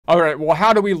All right, well,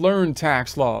 how do we learn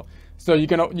tax law? So you're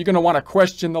gonna want to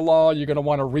question the law, you're gonna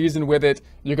want to reason with it,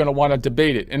 you're gonna want to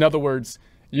debate it. In other words,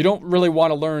 you don't really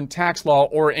want to learn tax law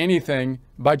or anything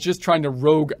by just trying to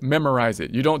rogue memorize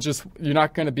it. You're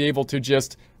not going to be able to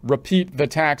just repeat the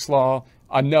tax law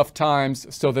enough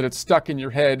times so that it's stuck in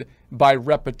your head by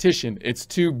repetition. It's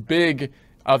too big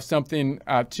of something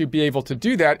to be able to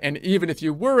do that. And even if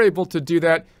you were able to do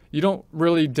that, you don't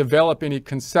really develop any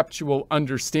conceptual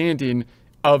understanding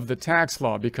of the tax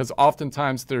law, because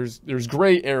oftentimes there's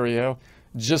gray area,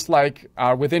 just like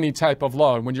with any type of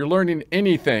law. And when you're learning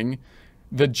anything,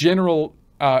 the general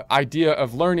idea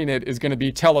of learning it is going to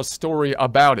be tell a story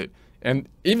about it. And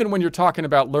even when you're talking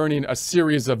about learning a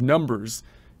series of numbers,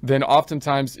 then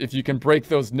oftentimes if you can break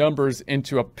those numbers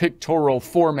into a pictorial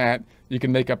format, you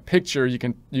can make a picture, you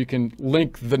can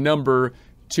link the number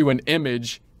to an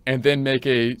image and then make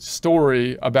a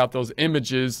story about those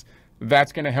images.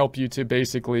 That's going to help you to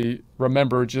basically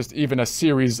remember just even a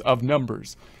series of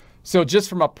numbers. So just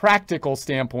from a practical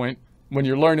standpoint, when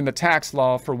you're learning the tax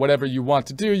law for whatever you want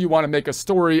to do, you want to make a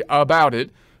story about it.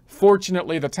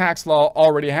 Fortunately, the tax law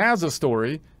already has a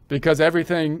story, because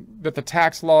everything that the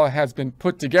tax law has been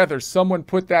put together, someone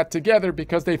put that together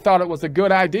because they thought it was a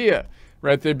good idea,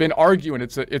 right? They've been arguing.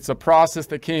 It's a process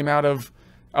that came out of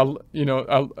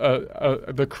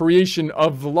the creation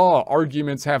of the law.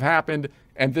 Arguments have happened,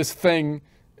 and this thing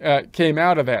came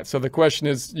out of that. So the question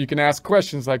is, you can ask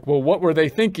questions like, well, what were they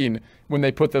thinking when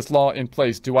they put this law in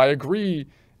place? Do I agree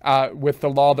with the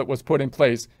law that was put in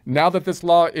place? Now that this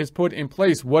law is put in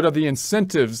place, what are the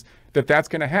incentives that that's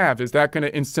going to have? Is that going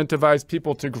to incentivize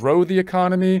people to grow the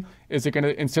economy? Is it going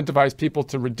to incentivize people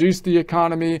to reduce the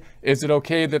economy? Is it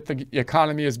okay that the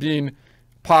economy is being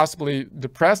possibly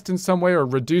depressed in some way, or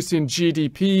reducing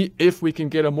GDP if we can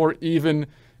get a more even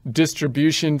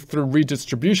distribution through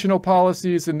redistributional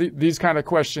policies? And these kind of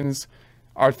questions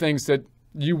are things that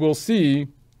you will see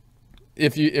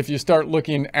if you start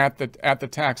looking at the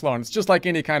tax law. And it's just like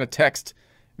any kind of text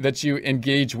that you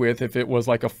engage with. If it was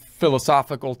like a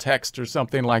philosophical text or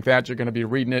something like that, you're going to be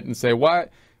reading it and say, why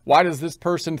does this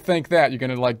person think that? You're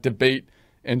going to like debate,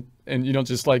 and you don't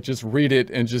just read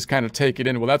it and just kind of take it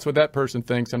in. Well, that's what that person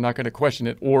thinks, I'm not going to question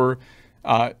it. Or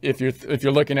if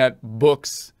you're looking at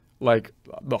books like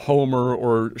the Homer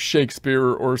or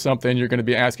Shakespeare or something, you're going to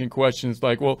be asking questions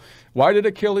like, well, why did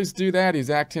Achilles do that? He's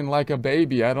acting like a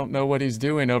baby. I don't know what he's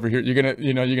doing over here. You're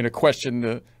going to question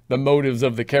the motives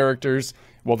of the characters.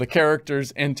 Well, the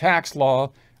characters in tax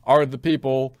law are the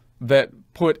people that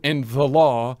put in the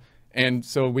law. And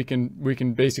so we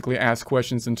can basically ask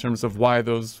questions in terms of why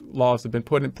those laws have been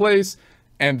put in place.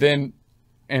 And then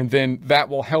that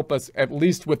will help us, at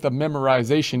least with the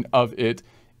memorization of it.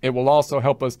 It will also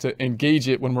help us to engage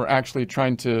it when we're actually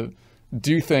trying to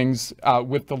do things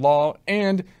with the law.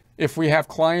 And if we have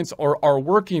clients or are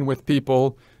working with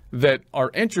people that are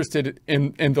interested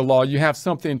in the law, you have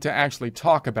something to actually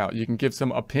talk about. You can give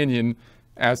some opinion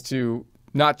as to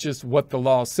not just what the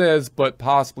law says, but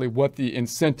possibly what the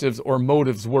incentives or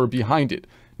motives were behind it.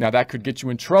 Now, that could get you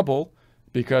in trouble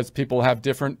because people have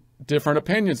different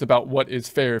opinions about what is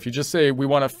fair. If you just say, we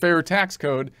want a fair tax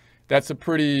code, that's a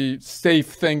pretty safe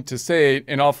thing to say,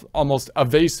 and almost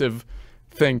evasive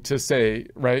thing to say,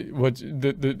 right?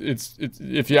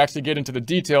 If you actually get into the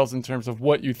details in terms of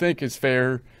what you think is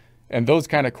fair and those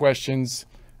kind of questions,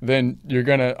 then you're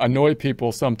going to annoy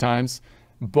people sometimes.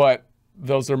 But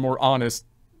those are more honest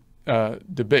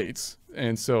debates,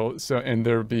 and and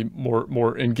there'll be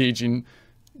more engaging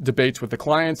debates with the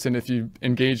clients. And if you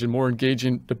engage in more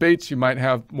engaging debates, you might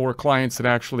have more clients that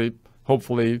actually,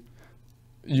 hopefully,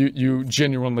 you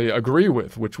genuinely agree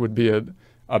with, which would be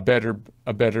a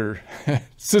better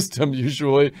system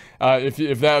usually,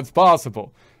 if that's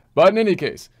possible. But in any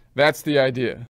case, that's the idea.